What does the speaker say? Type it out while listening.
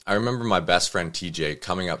I remember my best friend TJ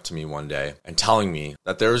coming up to me one day and telling me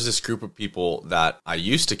that there was this group of people that I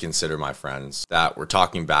used to consider my friends that were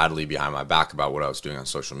talking badly behind my back about what I was doing on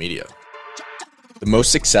social media. The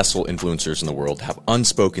most successful influencers in the world have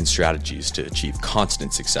unspoken strategies to achieve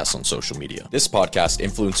constant success on social media. This podcast,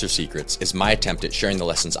 Influencer Secrets, is my attempt at sharing the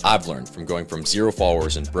lessons I've learned from going from 0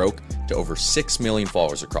 followers and broke to over 6 million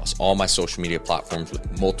followers across all my social media platforms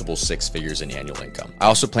with multiple 6 figures in annual income. I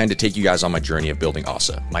also plan to take you guys on my journey of building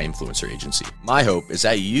Asa, my influencer agency. My hope is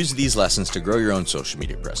that you use these lessons to grow your own social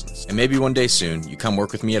media presence. And maybe one day soon, you come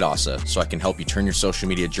work with me at Asa so I can help you turn your social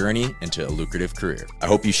media journey into a lucrative career. I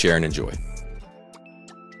hope you share and enjoy.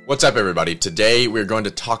 What's up, everybody? Today, we're going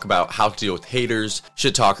to talk about how to deal with haters,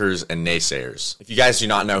 shit talkers, and naysayers. If you guys do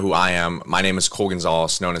not know who I am, my name is Cole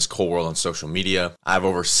Gonzalez, known as Cole World on social media. I have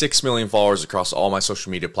over 6 million followers across all my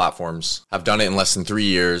social media platforms. I've done it in less than 3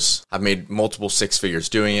 years. I've made multiple 6 figures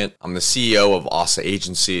doing it. I'm the CEO of Asa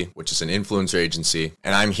Agency, which is an influencer agency,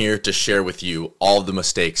 and I'm here to share with you all of the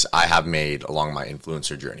mistakes I have made along my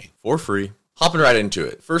influencer journey for free. Hopping right into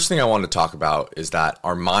it. First thing I want to talk about is that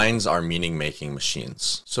our minds are meaning-making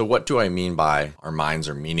machines. So what do I mean by our minds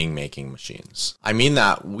are meaning-making machines? I mean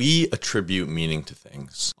that we attribute meaning to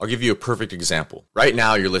things. I'll give you a perfect example. Right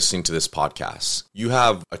now, you're listening to this podcast. You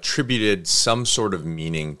have attributed some sort of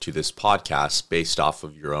meaning to this podcast based off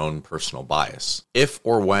of your own personal bias. If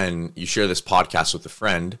or when you share this podcast with a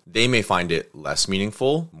friend, they may find it less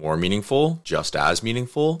meaningful, more meaningful, just as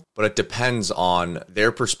meaningful, but it depends on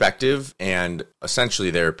their perspective and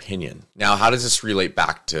essentially their opinion. Now, how does this relate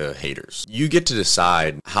back to haters? You get to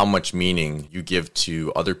decide how much meaning you give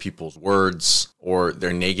to other people's words or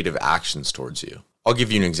their negative actions towards you. I'll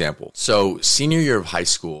give you an example. So senior year of high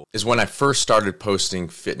school is when I first started posting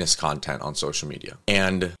fitness content on social media.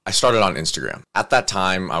 And I started on Instagram. At that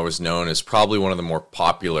time, I was known as probably one of the more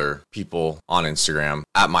popular people on Instagram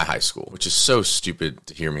at my high school, which is so stupid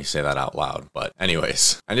to hear me say that out loud. But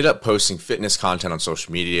anyways, I ended up posting fitness content on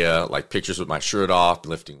social media, like pictures with my shirt off,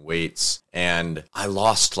 lifting weights. And I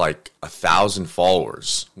lost like 1,000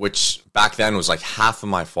 followers, which back then was like half of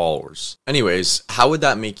my followers. Anyways, how would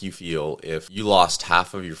that make you feel if you lost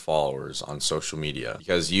half of your followers on social media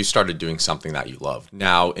because you started doing something that you loved?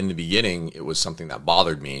 Now, in the beginning, it was something that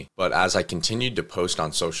bothered me, but as I continued to post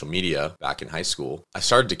on social media back in high school, I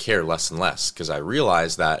started to care less and less because I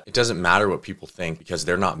realized that it doesn't matter what people think because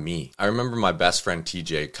they're not me. I remember my best friend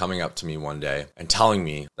TJ coming up to me one day and telling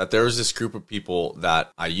me that there was this group of people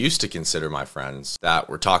that I used to consider my friends that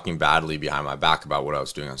were talking badly behind my back about what I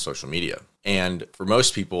was doing on social media. And for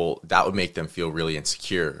most people, that would make them feel really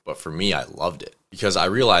insecure. But for me, I loved it because I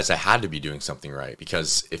realized I had to be doing something right.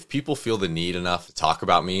 Because if people feel the need enough to talk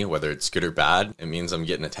about me, whether it's good or bad, it means I'm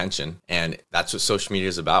getting attention. And that's what social media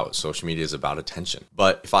is about. Social media is about attention.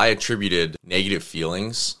 But if I attributed negative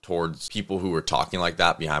feelings towards people who were talking like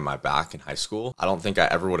that behind my back in high school, I don't think I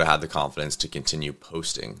ever would have had the confidence to continue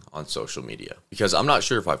posting on social media. Because I'm not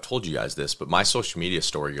sure if I've told you guys this, but my social media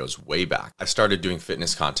story goes way back. I started doing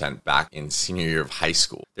fitness content back in senior year of high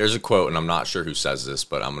school. There's a quote, and I'm not sure who says this,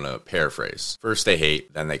 but I'm going to paraphrase. First they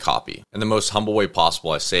hate, then they copy. In the most humble way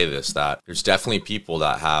possible, I say this, that there's definitely people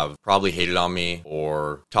that have probably hated on me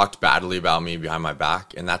or talked badly about me behind my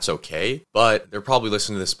back, and that's okay. But they're probably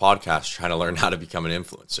listening to this podcast trying to learn how to become an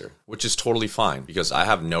influencer, which is totally fine because I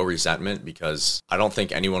have no resentment because I don't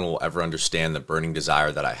think anyone will ever understand the burning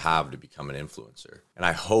desire that I have to become an influencer. And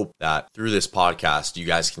I hope that through this podcast, you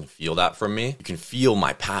guys can feel that from me. You can feel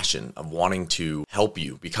my passion of wanting to help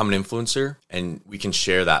you become an influencer, and we can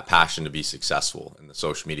share that passion to be successful in the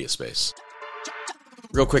social media space.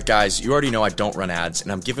 Real quick, guys, you already know I don't run ads,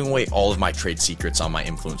 and I'm giving away all of my trade secrets on my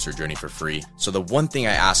influencer journey for free. So the one thing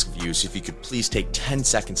I ask of you is if you could please take 10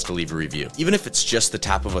 seconds to leave a review. Even if it's just the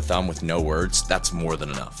tap of a thumb with no words, that's more than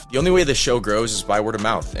enough. The only way the show grows is by word of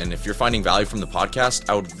mouth, and if you're finding value from the podcast,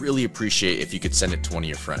 I would really appreciate if you could send it to one of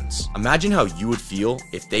your friends. Imagine how you would feel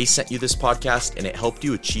if they sent you this podcast and it helped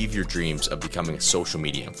you achieve your dreams of becoming a social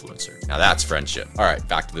media influencer. Now that's friendship. All right,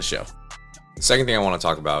 back to the show. The second thing I want to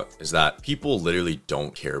talk about is that people literally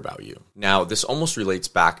don't care about you. Now, this almost relates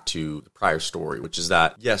back to the prior story, which is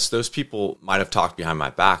that, yes, those people might have talked behind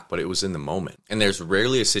my back, but it was in the moment. And there's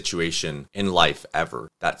rarely a situation in life ever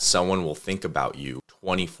that someone will think about you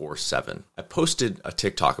 24/7. I posted a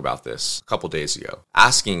TikTok about this a couple days ago,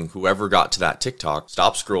 asking whoever got to that TikTok,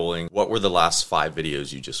 stop scrolling, what were the last 5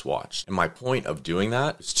 videos you just watched? And my point of doing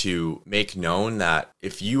that is to make known that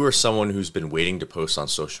if you are someone who's been waiting to post on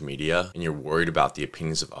social media and you're worried about the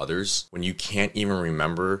opinions of others, when you can't even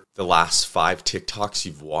remember the last last 5 TikToks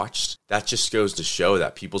you've watched, that just goes to show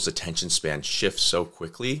that people's attention span shifts so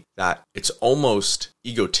quickly that it's almost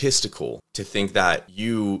egotistical to think that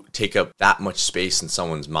you take up that much space in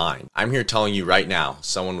someone's mind. I'm here telling you right now,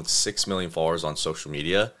 someone with 6 million followers on social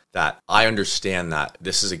media, that I understand that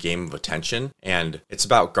this is a game of attention and it's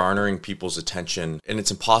about garnering people's attention, and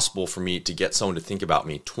it's impossible for me to get someone to think about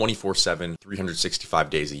me 24/7, 365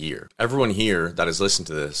 days a year. Everyone here that has listened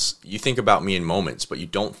to this, you think about me in moments, but you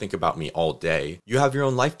don't think about me all day. You have your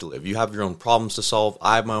own life to live. You have your own problems to solve.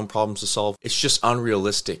 I have my own problems to solve. It's just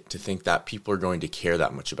unrealistic to think that people are going to care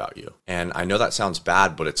that much about you. And I know that sounds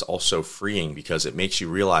bad, but it's also freeing because it makes you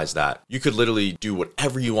realize that you could literally do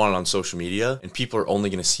whatever you want on social media and people are only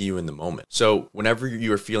going to see you in the moment. So whenever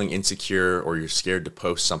you are feeling insecure or you're scared to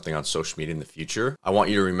post something on social media in the future, I want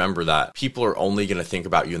you to remember that people are only going to think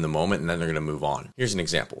about you in the moment and then they're going to move on. Here's an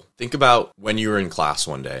example. Think about when you were in class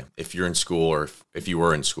one day, if you're in school or if you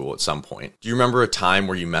were in school at some point. Do you remember a time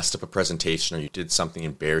where you messed up a presentation or you did something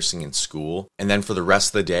embarrassing in school? And then for the rest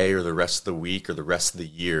of the day or the rest of the week or the rest of the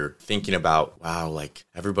year, thinking about, wow, like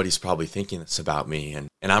everybody's probably thinking this about me and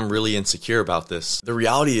I'm really insecure about this. The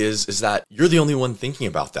reality is that you're the only one thinking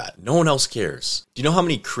about that. No one else cares. Do you know how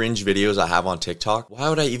many cringe videos I have on TikTok? Why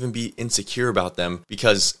would I even be insecure about them?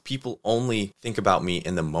 Because people only think about me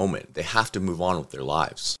in the moment. They have to move on with their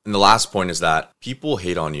lives. And the last point is that people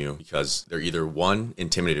hate on you because they're either 1,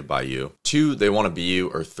 intimidated by you, 2, they want to be you,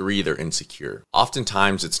 or 3, they're insecure.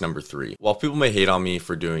 Oftentimes it's number 3. While people may hate on me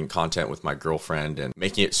for doing content with my girlfriend and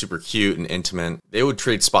making it super cute and intimate, they would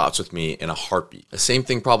trade spots with me in a heartbeat. The same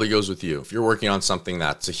thing probably goes with you. If you're working on something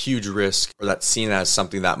that's a huge risk or that's seen as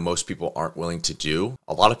something that most people aren't willing to do,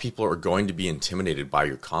 a lot of people are going to be intimidated by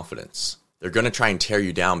your confidence. They're going to try and tear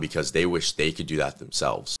you down because they wish they could do that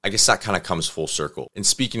themselves. I guess that kind of comes full circle. And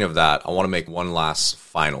speaking of that, I want to make one last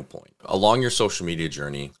final point. Along your social media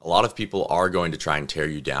journey, a lot of people are going to try and tear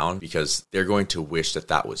you down because they're going to wish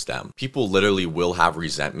that was them. People literally will have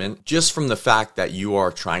resentment just from the fact that you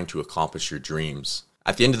are trying to accomplish your dreams.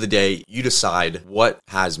 At the end of the day, you decide what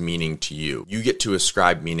has meaning to you. You get to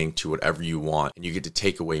ascribe meaning to whatever you want, and you get to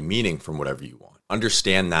take away meaning from whatever you want.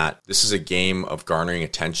 Understand that this is a game of garnering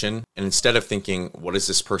attention. And instead of thinking, what is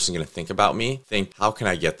this person going to think about me? Think, how can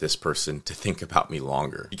I get this person to think about me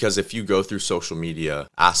longer? Because if you go through social media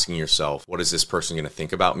asking yourself, what is this person going to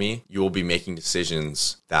think about me? You will be making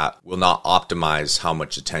decisions that will not optimize how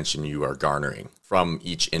much attention you are garnering from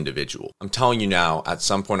each individual. I'm telling you now, at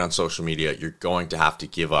some point on social media, you're going to have to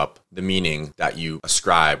give up the meaning that you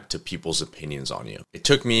ascribe to people's opinions on you. It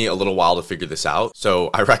took me a little while to figure this out, so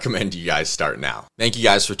I recommend you guys start now. Thank you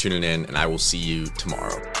guys for tuning in, and I will see you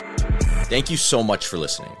tomorrow. Thank you so much for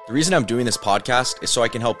listening. The reason I'm doing this podcast is so I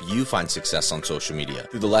can help you find success on social media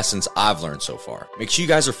through the lessons I've learned so far. Make sure you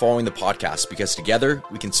guys are following the podcast because together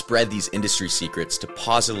we can spread these industry secrets to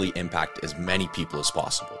positively impact as many people as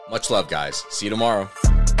possible. Much love, guys. See you tomorrow.